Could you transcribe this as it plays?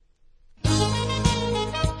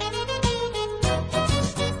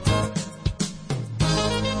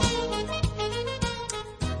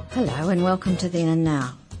Hello and welcome to Then and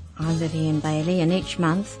Now. I'm Vivienne Bailey, and each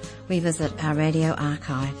month we visit our radio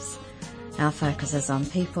archives. Our focus is on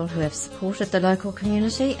people who have supported the local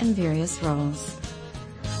community in various roles.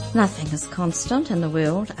 Nothing is constant in the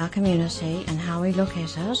world, our community and how we look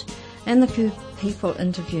at it, and the people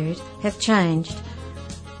interviewed have changed.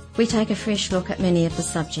 We take a fresh look at many of the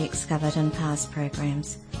subjects covered in past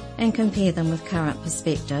programs and compare them with current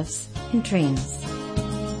perspectives and trends.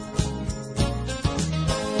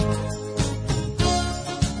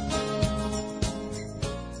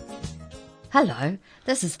 Hello,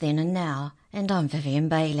 this is Then and Now, and I'm Vivienne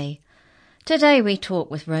Bailey. Today we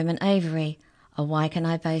talk with Roman Avery, a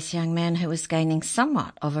Waikanae-based young man who is gaining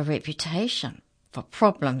somewhat of a reputation for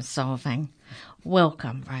problem solving.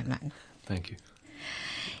 Welcome, Roman. Thank you.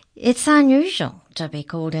 It's unusual to be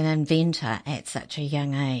called an inventor at such a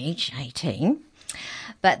young age, 18,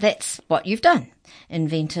 but that's what you've done.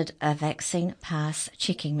 Invented a vaccine pass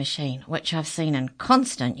checking machine, which I've seen in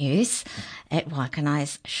constant use at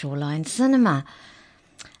Waikanae's Shoreline Cinema.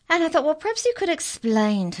 And I thought, well, perhaps you could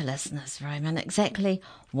explain to listeners, Roman, exactly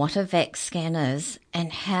what a vac scan is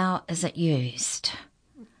and how is it used?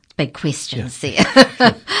 Big questions there.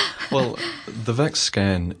 Well, the vac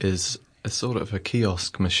scan is a sort of a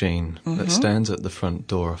kiosk machine that stands at the front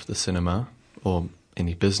door of the cinema or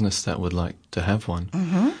any business that would like to have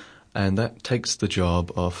one. And that takes the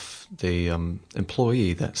job of the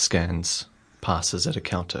employee that scans passes at a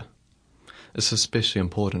counter. It's especially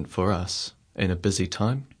important for us in a busy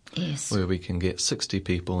time, Yes. where we can get 60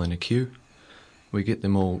 people in a queue. We get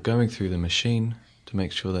them all going through the machine to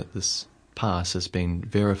make sure that this pass has been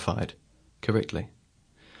verified correctly.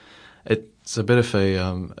 It's a bit of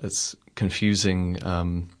it's confusing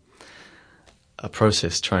a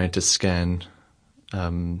process trying to scan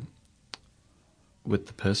with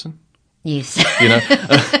the person. Yes. You know,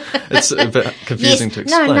 it's a bit confusing to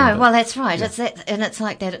explain. No, well, that's right. Yeah. It's that, and it's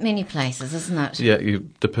like that at many places, isn't it? Yeah,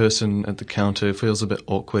 the person at the counter feels a bit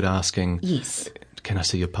awkward asking, Yes. can I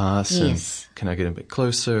see your pass? Yes. And can I get a bit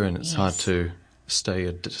closer? And it's hard to stay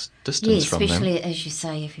a distance Yes, from them. especially, as you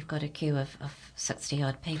say, if you've got a queue of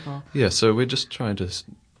 60-odd people. Yeah, so we're just trying to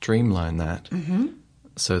streamline that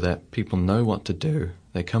so that people know what to do.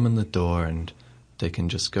 They come in the door and they can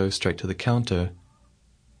just go straight to the counter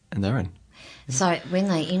and they're in. So when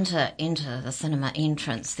they enter the cinema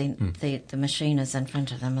entrance, then the machine is in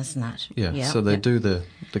front of them, isn't it? Yeah, so they do the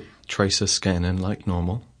tracer scan in like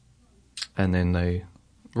normal, and then they,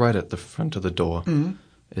 right at the front of the door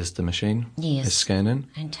is the machine. Yes. Is scan in.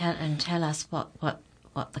 And tell us what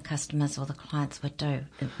the customers or the clients would do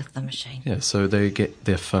with the machine. Yeah, so they get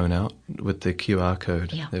their phone out with their QR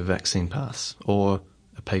code, Yeah. their vaccine pass, or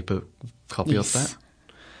a paper copy Yes. of that,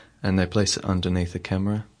 and they place it underneath the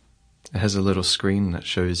camera. It has a little screen that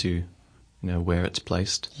shows you, where it's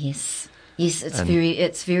placed. Yes, it's And-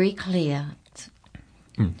 very clear.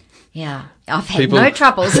 Yeah, I've had People- no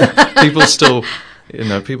troubles. People still,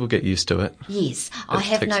 people get used to it. Yes, I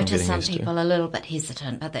have takes some noticed getting some used to. people a little bit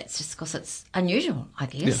hesitant, but that's just because it's unusual, I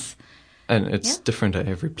guess. And it's Yeah. different at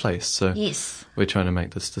every place, so Yes. we're trying to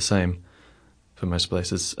make this the same for most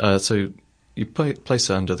places. So you place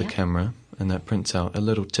it under the Yeah. camera, and that prints out a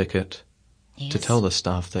little ticket Yes. to tell the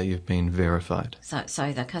staff that you've been verified.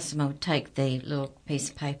 So the customer would take the little piece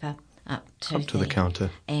of paper up to the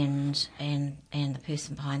counter. and the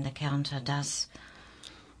person behind the counter does.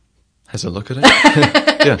 Has a look at it.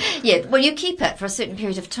 Yeah. Yeah, well, you keep it for a certain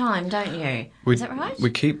period of time, don't you? Is that right?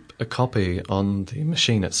 We keep a copy on the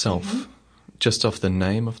machine itself, just off the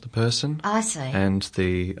name of the person I see. and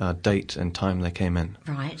the date and time they came in.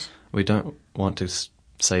 Right. We don't want to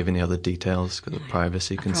save any other details because of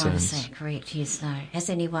privacy concerns. Privacy, correct, yes, no. Has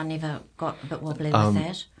anyone ever got a bit wobbly with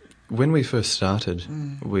that? When we first started,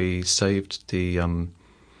 we saved the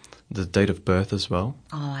date of birth as well,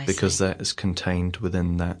 Oh, I because see. that is contained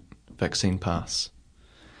within that vaccine pass.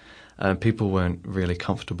 People weren't really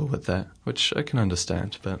comfortable with that, which I can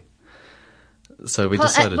understand, but so we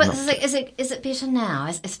decided not to. Is it better now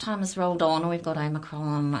as time has rolled on and we've got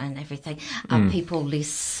Omicron and everything? Are people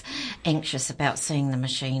less anxious about seeing the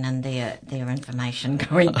machine and their information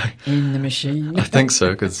going in the machine? I think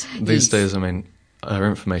so, because these Yes. days, our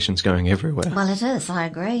information's going everywhere. Well, it is. I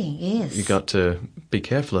agree. Yes. You got to be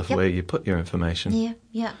careful of Yep. where you put your information.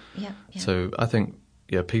 Yeah. So I think,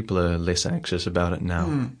 people are less anxious about it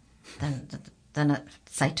now. Than it,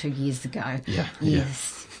 say 2 years ago. Yeah.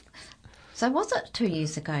 Yes. So was it 2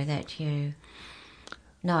 years ago that you?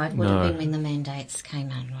 No, it would have No. been when the mandates came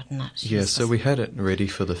in, wouldn't it? Yeah, Yes. so we had it ready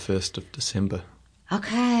for the 1st of December.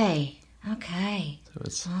 Okay. So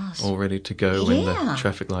it's Nice. all ready to go when Yeah. the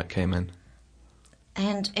traffic light came in.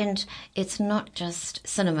 And it's not just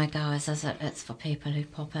cinema goers, is it? It's for people who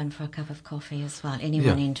pop in for a cup of coffee as well.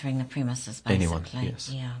 Anyone entering the premises, basically. Anyone, yes.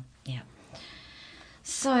 Yeah.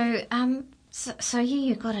 So, so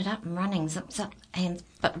you got it up and running, zip.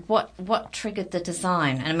 But what triggered the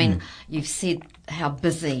design? I mean, you've said how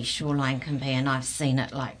busy Shoreline can be, and I've seen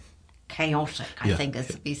it like chaotic, I think is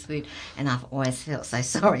the best word. And I've always felt so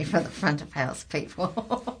sorry for the front of house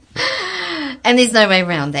people. And there's no way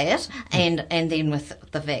around that. And then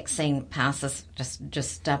with the vaccine passes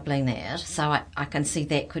just doubling that. So I can see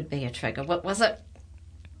that could be a trigger. What was it?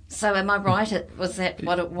 So am I right? Was that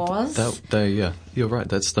what it was? Yeah, you're right.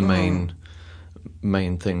 That's the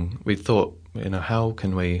main thing. We thought, how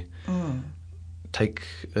can we take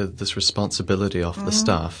this responsibility off the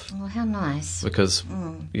staff? Oh, how nice. Because,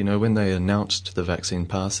 when they announced the vaccine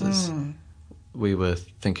passes, we were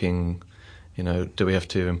thinking, do we have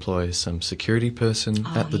to employ some security person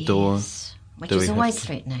at the door? Which is always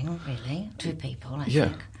threatening, really, to people, I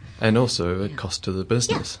think. And also a cost to the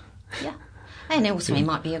business. Yeah. And also he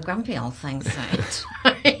might be a grumpy old thing, so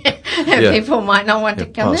people might not want to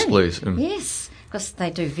come in. Please. Yes, because they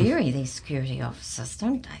do vary, these security officers,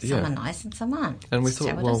 don't they? Some are nice and some aren't. And we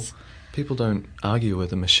thought, people don't argue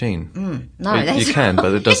with a machine. No, you can,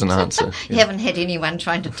 but it doesn't answer. You haven't had anyone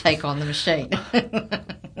trying to take on the machine.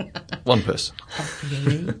 One person. Oh,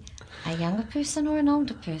 really? A younger person or an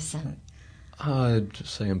older person? I'd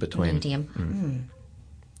say in between. Medium.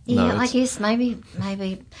 Yeah, I guess maybe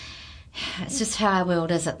it's just how our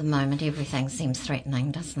world is at the moment. Everything seems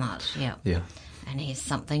threatening, doesn't it? Yeah. And here's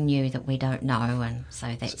something new that we don't know, and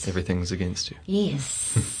so that's... Everything's against you.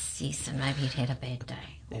 Yes, and maybe he'd had a bad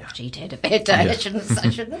day. Or she'd had a bad day. Yeah.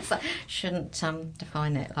 I shouldn't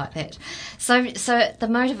define that like that. So the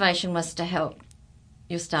motivation was to help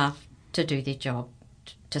your staff to do their job,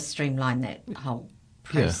 to streamline that whole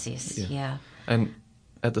process. Yeah. And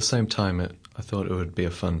at the same time, I thought it would be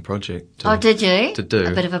a fun project. Did you? To do.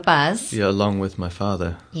 A bit of a buzz? Yeah, along with my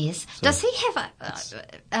father. Yes. So does he have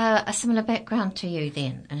a similar background to you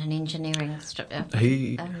then, in an engineering...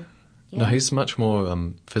 No, he's much more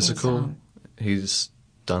physical. Hands-on. He's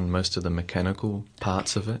done most of the mechanical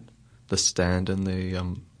parts of it, the stand and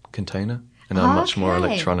the container. And I'm much more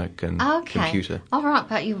electronic and computer. All right,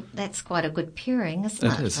 but that's quite a good pairing, isn't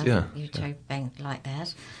it? It is, yeah. You two bang like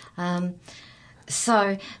that.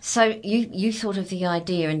 So you thought of the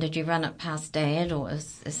idea, and did you run it past Dad, or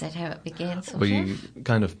is that how it began? We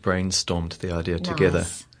kind of brainstormed the idea together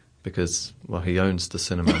because, he owns the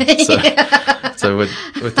cinema. So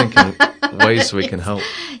we're thinking ways we can help.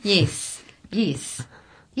 Yes.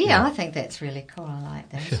 Yeah, I think that's really cool. I like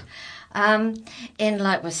that. Yeah. And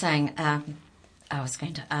like we're saying, I was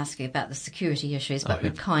going to ask you about the security issues, but we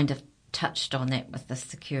kind of touched on that with the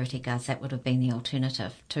security guards. That would have been the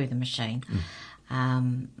alternative to the machine.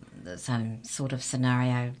 Some sort of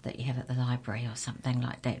scenario that you have at the library or something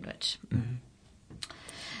like that, which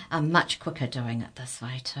I'm much quicker doing it this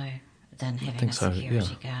way too than having a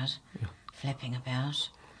security guard flapping about.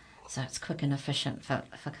 So it's quick and efficient for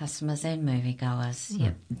customers and moviegoers.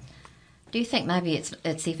 Yep. Do you think maybe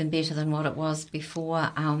it's even better than what it was before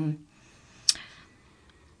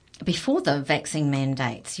the vaccine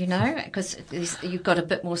mandates, because you've got a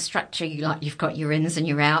bit more structure. You've got your ins and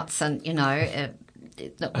your outs, and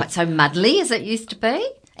it's not quite so muddly as it used to be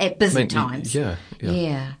at busy times. Yeah.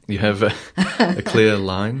 You have a clear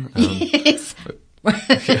line. Yes.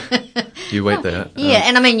 You wait there.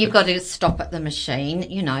 And you've got to stop at the machine,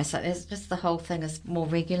 so it's just the whole thing is more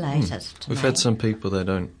regulated. We've had some people that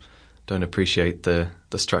don't appreciate the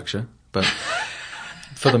structure, but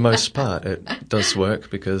for the most part it does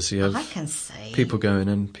work because you have people going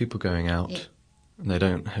in, people going out, and they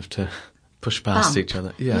don't have to push past each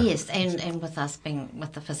other. Yeah. Yes, and with us being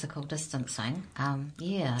with the physical distancing, I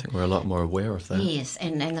think we're a lot more aware of that. Yes,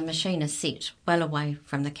 and the machine is set well away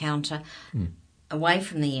from the counter, away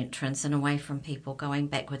from the entrance and away from people going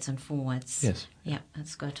backwards and forwards. Yes. Yeah,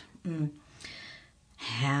 that's good.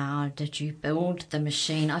 How did you build the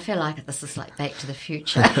machine? I feel like this is like Back to the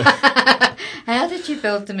Future. How did you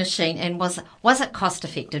build the machine, and was it cost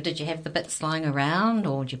effective? Did you have the bits lying around,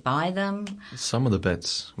 or did you buy them? Some of the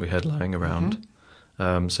bits we had lying around.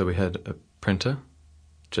 So we had a printer,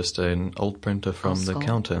 just an old printer from the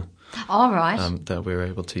counter. All right. That we were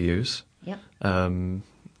able to use. Yep.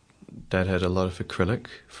 Dad had a lot of acrylic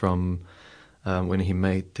from when he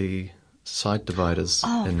made the side dividers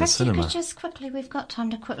in the cinema. You could just quickly, we've got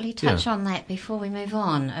time to quickly touch on that before we move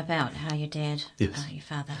on about how your dad, your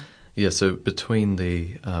father. Yeah, so between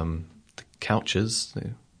the couches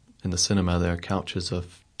in the cinema, there are couches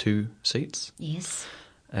of 2 seats. Yes.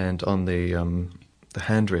 And on the the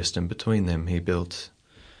handrest in between them, he built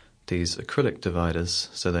these acrylic dividers,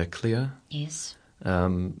 so they're clear. Yes.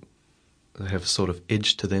 They have a sort of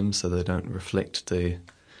edge to them, so they don't reflect the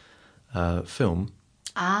film.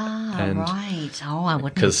 Right. Oh, I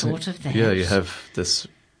wouldn't have thought of that. Yeah, you have this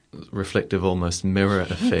reflective, almost mirror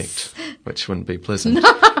effect, which wouldn't be pleasant.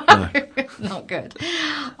 No, not good.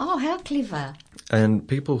 Oh, how clever. And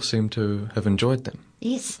people seem to have enjoyed them.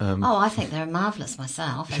 Yes. I think they're marvellous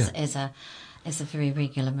myself as a very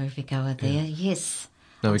regular moviegoer there. Yes.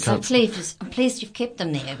 No, I'm pleased you've kept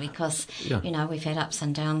them there because, we've had ups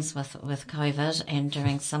and downs with COVID, and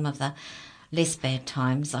during some of the less bad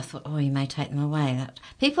times, I thought, you may take them away.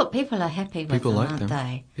 People are happy with them, aren't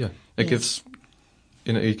they? Yeah. It gives,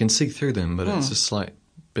 you can see through them, but it's a slight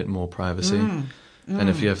bit more privacy. And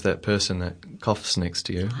if you have that person that coughs next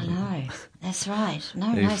to you... I know, that's right.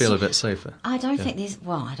 You feel a bit safer. I don't think there's...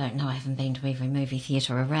 Well, I don't know, I haven't been to every movie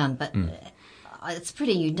theatre around, but it's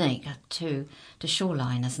pretty unique to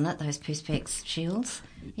Shoreline, isn't it, those Perspex shields?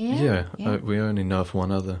 Yeah. We only know of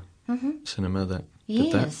one other cinema that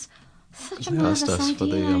did that. Such a marvellous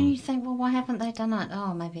idea. You think, well, why haven't they done it?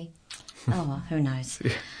 Oh, maybe... who knows?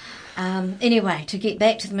 Anyway, to get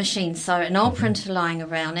back to the machine, so an old printer lying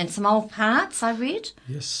around and some old parts, I read?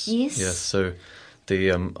 Yes. Yes, so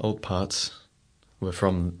the old parts were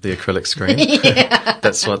from the acrylic screen.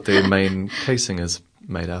 That's what the main casing is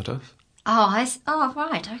made out of. Oh,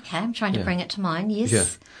 right, okay, I'm trying to bring it to mind,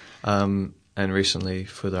 yes. Yeah. And recently,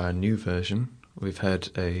 for our new version, we've had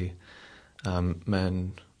a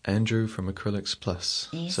man, Andrew, from Acrylics Plus.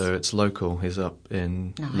 Yes. So it's local, he's up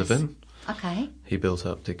in Vivienne. Okay. He built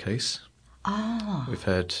up the case. Oh. We've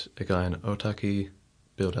had a guy in Otaki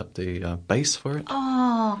build up the base for it.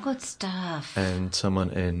 Oh, good stuff. And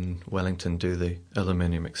someone in Wellington do the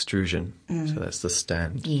aluminium extrusion. So that's the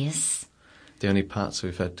stand. Yes. The only parts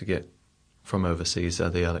we've had to get from overseas are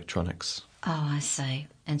the electronics. Oh, I see.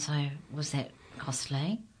 And so was that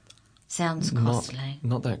costly? Sounds costly.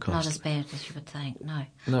 Not that costly. Not as bad as you would think, no.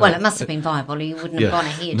 Well, it must have been viable, or you wouldn't have gone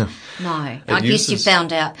ahead. No. I guess you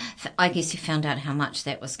found out how much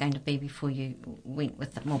that was going to be before you went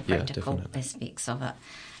with the more practical aspects of it.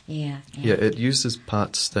 Yeah. Yeah, it uses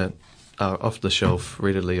parts that are off the shelf,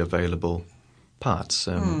 readily available parts.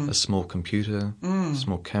 A small computer, a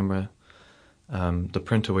small camera, the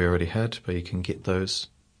printer we already had, but you can get those.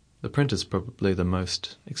 The printer's probably the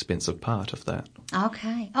most expensive part of that.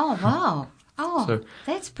 Okay. Oh, wow. Oh, so,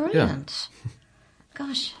 that's brilliant. Yeah.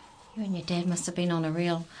 Gosh, you and your dad must have been on a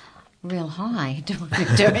real high doing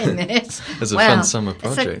that. It's a fun summer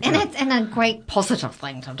project. And a great positive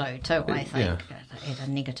thing to do too, I think, at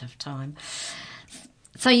a negative time.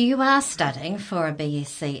 So you are studying for a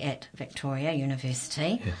BSc at Victoria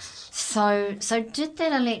University. Yes. So did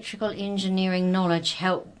that electrical engineering knowledge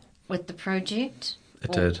help with the project?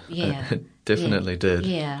 It did. It definitely did.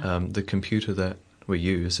 Yeah. The computer that we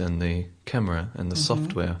use and the camera and the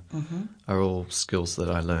software are all skills that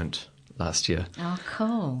I learnt last year. Oh,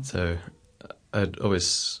 cool. So I'd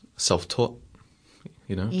always self-taught,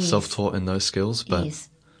 self-taught in those skills, but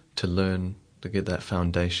to learn, to get that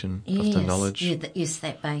foundation of the knowledge. Yes,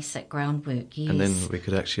 that basic groundwork, yes. And then we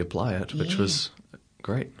could actually apply it, which was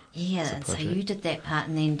great. Yeah, so you did that part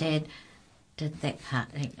and then Dad did that part,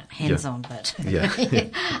 hands-on bit. Yeah.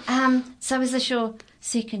 So is this your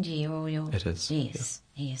second year or your... It is. Yes,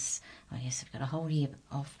 yes. Oh, yes, I've got a whole year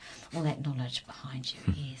of all that knowledge behind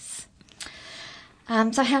you, yes.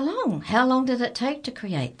 So how long did it take to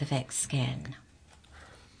create the VAX scan?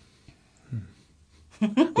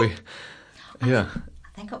 I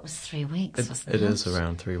think it was 3 weeks, wasn't it? It is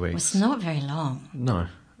around 3 weeks. It's not very long. No.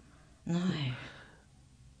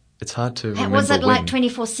 It's hard to remember. Was it like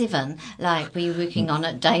 24/7? Like, were you working on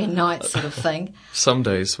it day and night sort of thing? Some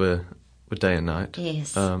days were day and night.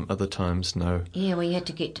 Yes. Other times, no. Yeah, well, you had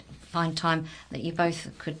to find time that you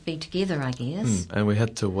both could be together, I guess. And we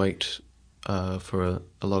had to wait for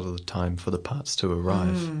a lot of the time for the parts to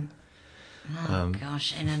arrive. Oh,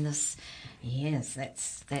 gosh. And in this... Yes,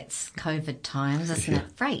 that's COVID times, isn't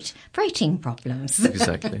it? Freighting problems.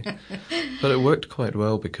 Exactly. But it worked quite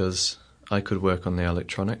well because I could work on the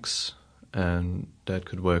electronics and Dad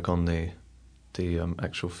could work on the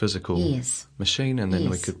actual physical machine, and then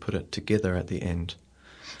we could put it together at the end.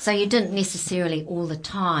 So you didn't necessarily all the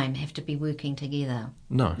time have to be working together?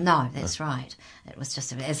 No. No, that's right. It was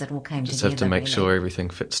just as it all came together. Just have to make sure everything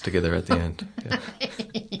fits together at the end. Yeah.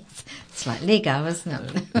 It's like Lego, isn't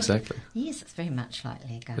it? Exactly. Yes, it's very much like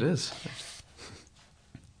Lego. It is.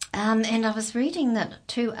 And I was reading that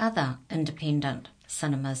 2 other independent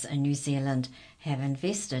cinemas in New Zealand have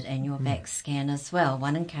invested in your VAX scan as well.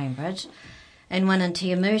 One in Cambridge and one in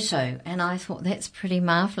Tiamutu, and I thought that's pretty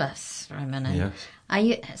marvellous, Roman. And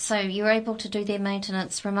Yes. so you're able to do their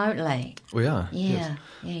maintenance remotely? We are. Yeah,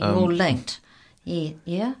 yes. you're all linked. Yeah.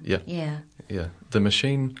 Yeah. The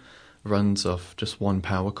machine runs off just one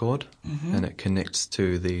power cord, and it connects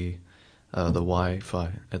to the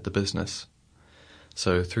Wi-Fi at the business.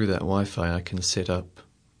 So through that Wi-Fi, I can set up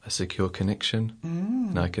a secure connection,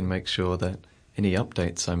 and I can make sure that any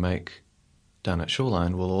updates I make down at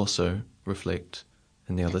Shoreline will also reflect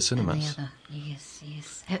in the other cinemas.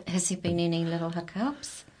 Yes. Has there been any little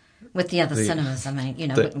hiccups with the other cinemas? I mean,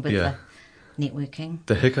 with the networking.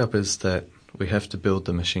 The hiccup is that we have to build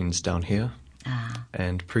the machines down here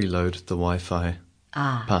and preload the Wi-Fi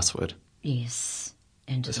password. Yes.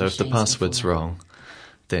 So if the password's wrong,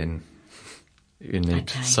 then you need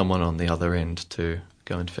someone on the other end to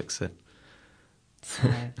go and fix it. So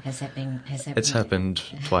has that It's happened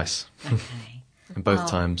twice. Okay. And both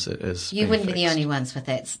times it is. You wouldn't be the fixed. only ones with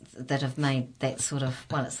that have made that sort of.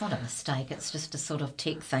 Well, it's not a mistake. It's just a sort of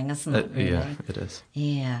tech thing, isn't it? Really? Yeah, it is.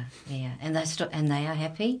 Yeah. And they are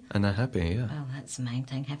happy. And they're happy. Yeah. Oh, that's the main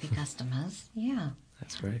thing. Happy customers. Yeah.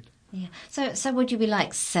 That's great. Yeah. So would you be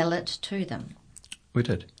like sell it to them? We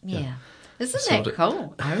did. Yeah. Isn't that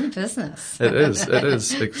cool? Own business. It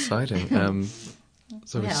is exciting.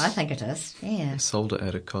 I think it is. Yeah. We sold it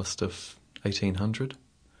at a cost of $1,800,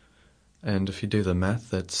 and if you do the math,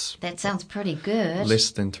 that sounds pretty good.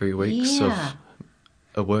 less than 3 weeks of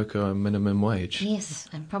a worker minimum wage. Yes,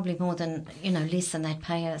 and probably more than less than they'd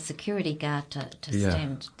pay a security guard to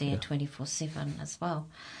stand there 24/7 as well,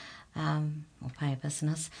 or pay a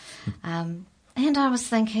business. And I was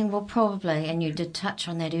thinking, well, probably, and you did touch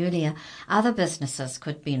on that earlier, other businesses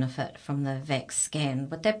could benefit from the VAX scan.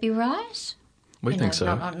 Would that be right? We think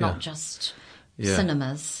so. Not just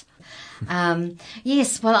cinemas.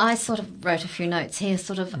 Yes, well, I sort of wrote a few notes here.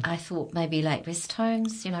 I thought maybe like rest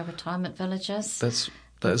homes, retirement villages. That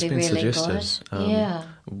has been really suggested.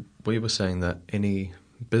 Good. We were saying that any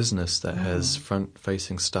business that has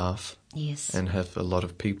front-facing staff and have a lot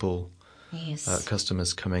of people,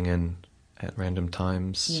 customers coming in at random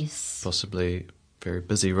times, possibly very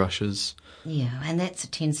busy rushes. Yeah, and that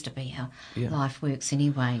tends to be how life works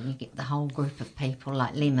anyway. You get the whole group of people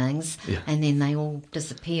like lemmings, and then they all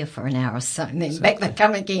disappear for an hour or so, and then back they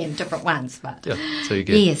come again, different ones. But so you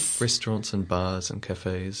get restaurants and bars and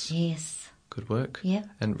cafes. Yes. Good work. Yeah.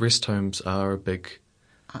 And rest homes are a big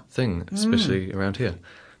thing, especially around here.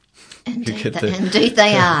 Indeed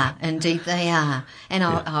they are. Indeed they are. And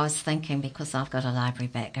I was thinking, because I've got a library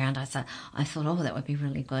background, I thought, that would be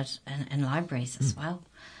really good in libraries as well.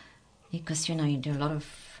 Because, you do a lot of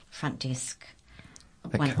front desk.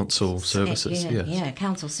 Council services, yes. Yeah,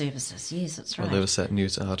 council services, yes, that's right. Well, there was that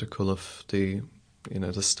news article of the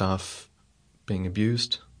staff being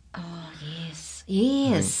abused. Oh, yes,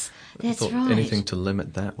 that's right. Anything to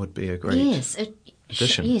limit that would be a great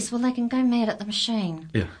addition. Yes, well, they can go mad at the machine.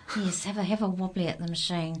 Yeah. Yes, have a wobbly at the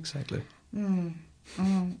machine. Exactly. Oh,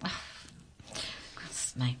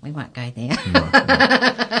 goodness me, we won't go there. No.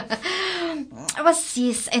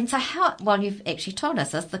 Yes, and so you've actually told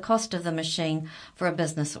us this, the cost of the machine for a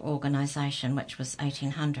business or organisation, which was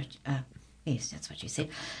 $1,800. Yes, that's what you said.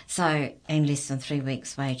 So, and less than 3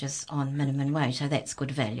 weeks' wages on minimum wage. So that's good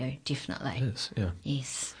value, definitely. It is, yeah.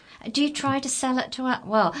 Yes. Do you try to sell it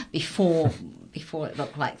to before it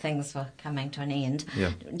looked like things were coming to an end?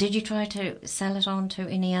 Yeah. Did you try to sell it on to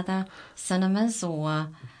any other cinemas or?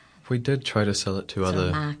 We did try to sell it to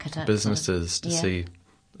other businesses to see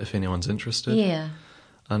if anyone's interested. Yeah.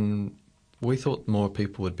 And we thought more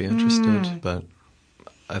people would be interested, but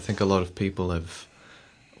I think a lot of people have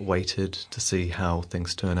waited to see how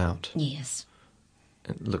things turn out. Yes.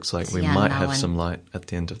 It looks like we might have some light at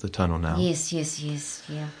the end of the tunnel now. Yes. Yeah,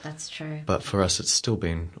 that's true. But for us, it's still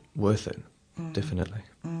been worth it, definitely.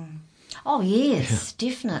 Oh, yes,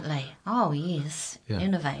 definitely. Oh, yes,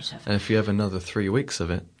 innovative. And if you have another 3 weeks of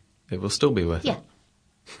it, it will still be worth it.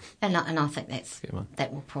 And I think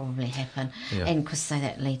that will probably happen. Yeah. And so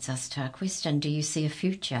that leads us to our question. Do you see a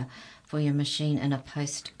future for your machine in a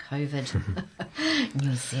post-COVID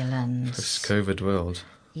New Zealand? Post-COVID world.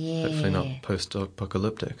 Yeah. Hopefully not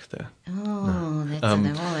post-apocalyptic there. Oh, no.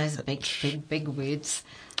 That's all those big words.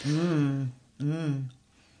 I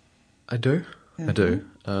do.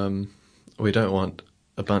 We don't want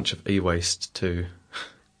a bunch of e-waste to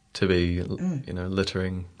be,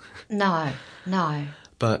 littering. No.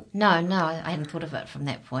 But no, I hadn't thought of it from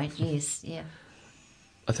that point. Yes, yeah.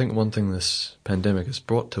 I think one thing this pandemic has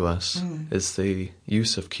brought to us is the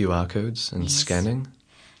use of QR codes and scanning.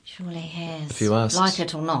 Surely has. If you ask, like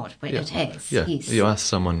it or not, but it has. Yeah. Yes. You ask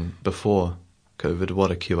someone before COVID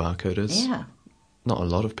what a QR code is. Yeah. not a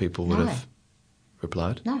lot of people would have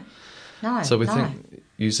replied. No. So we think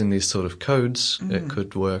using these sort of codes, it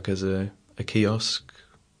could work as a kiosk,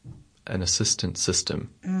 an assistant system,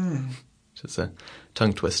 which is a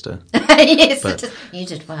tongue twister. Yes, you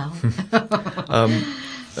did well.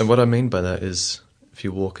 And what I mean by that is if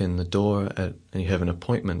you walk in the door and you have an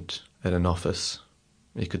appointment at an office,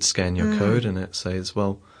 you could scan your code and it says,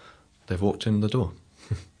 well, they've walked in the door.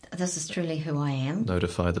 This is truly who I am.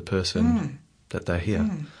 Notify the person that they're here.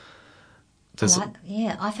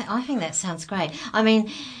 I think that sounds great. I mean,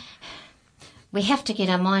 we have to get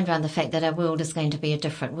our mind around the fact that our world is going to be a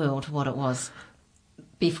different world to what it was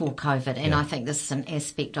before COVID, and I think this is an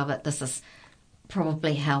aspect of it. This is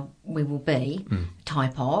probably how we will be,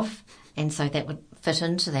 type of, and so that would fit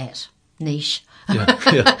into that niche.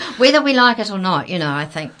 Whether we like it or not, I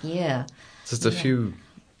think, There's a few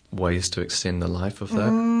ways to extend the life of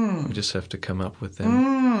that. We just have to come up with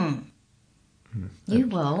them. You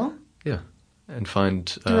will. Yeah. And find...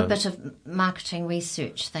 Do a bit of marketing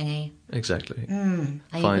research thingy. Exactly.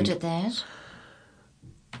 Are you good at that?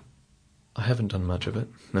 I haven't done much of it.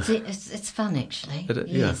 No. It's fun, actually.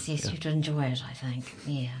 Yes, you'd enjoy it, I think.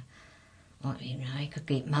 Yeah. Well, you could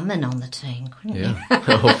get Mum in on the team, couldn't you? Yeah,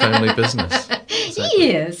 a whole family business.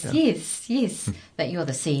 Exactly. Yes. But you're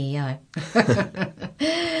the CEO.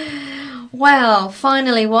 Well,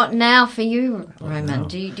 finally, what now for you, Roman?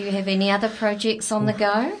 Do you have any other projects on the go?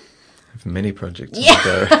 I have many projects on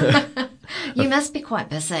the go. You must be quite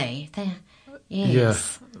busy.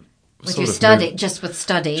 Yes. Yeah. With your study, just with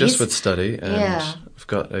studies. Just with study, and I've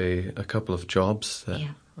got a couple of jobs that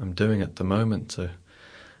I'm doing at the moment, so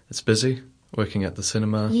it's busy, working at the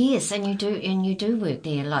cinema. Yes, and you do work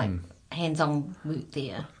there, like hands-on work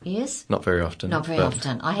there, yes? Not very often. Not very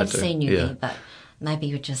often. I have seen you there, but maybe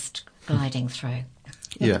you're just gliding through.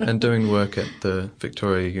 Yeah, and doing work at the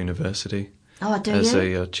Victoria University. Oh, do as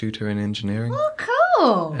you? a tutor in engineering. Oh,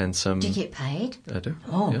 cool. And some... Do you get paid? I do.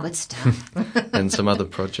 Oh, good stuff. And some other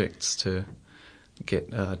projects to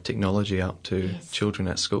get technology out to children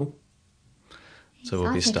at school. So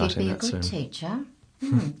we'll be starting that soon. I think you'd be a good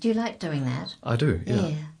teacher. Do you like doing that? I do,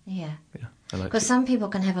 Yeah. I like because some people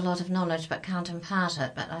can have a lot of knowledge but can't impart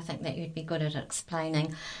it, but I think that you'd be good at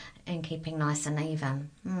explaining and keeping nice and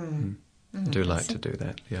even. I do like to do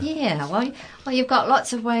that, Yeah, well, you've got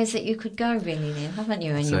lots of ways that you could go, really, then, haven't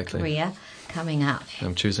you, in your career coming up?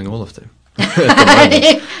 I'm choosing all of them.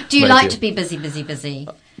 Do you like to be busy?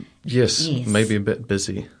 Yes, maybe a bit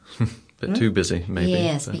busy. Bit too busy, maybe.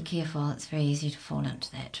 Yes, be careful. It's very easy to fall into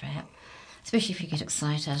that trap, especially if you get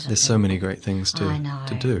excited. There's so many great things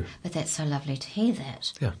to do. But that's so lovely to hear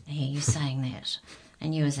that. Yeah. To hear you saying that.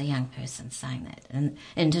 And you as a young person saying that. And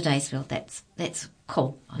in today's world, that's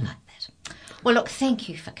cool. I like that. Well, look, thank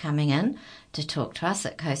you for coming in to talk to us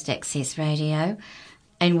at Coast Access Radio.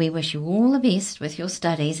 And we wish you all the best with your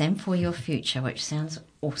studies and for your future, which sounds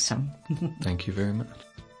awesome. Thank you very much.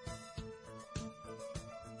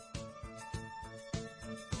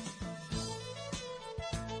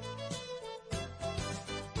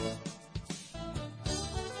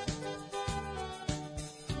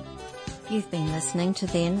 You've been listening to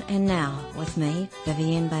Then and Now with me,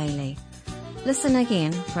 Vivienne Bailey. Listen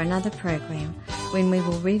again for another program when we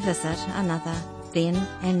will revisit another Then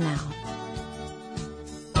and Now.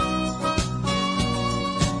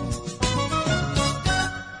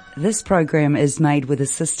 This program is made with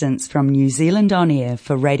assistance from New Zealand On Air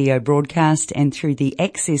for radio broadcast and through the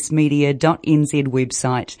accessmedia.nz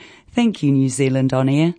website. Thank you, New Zealand On Air.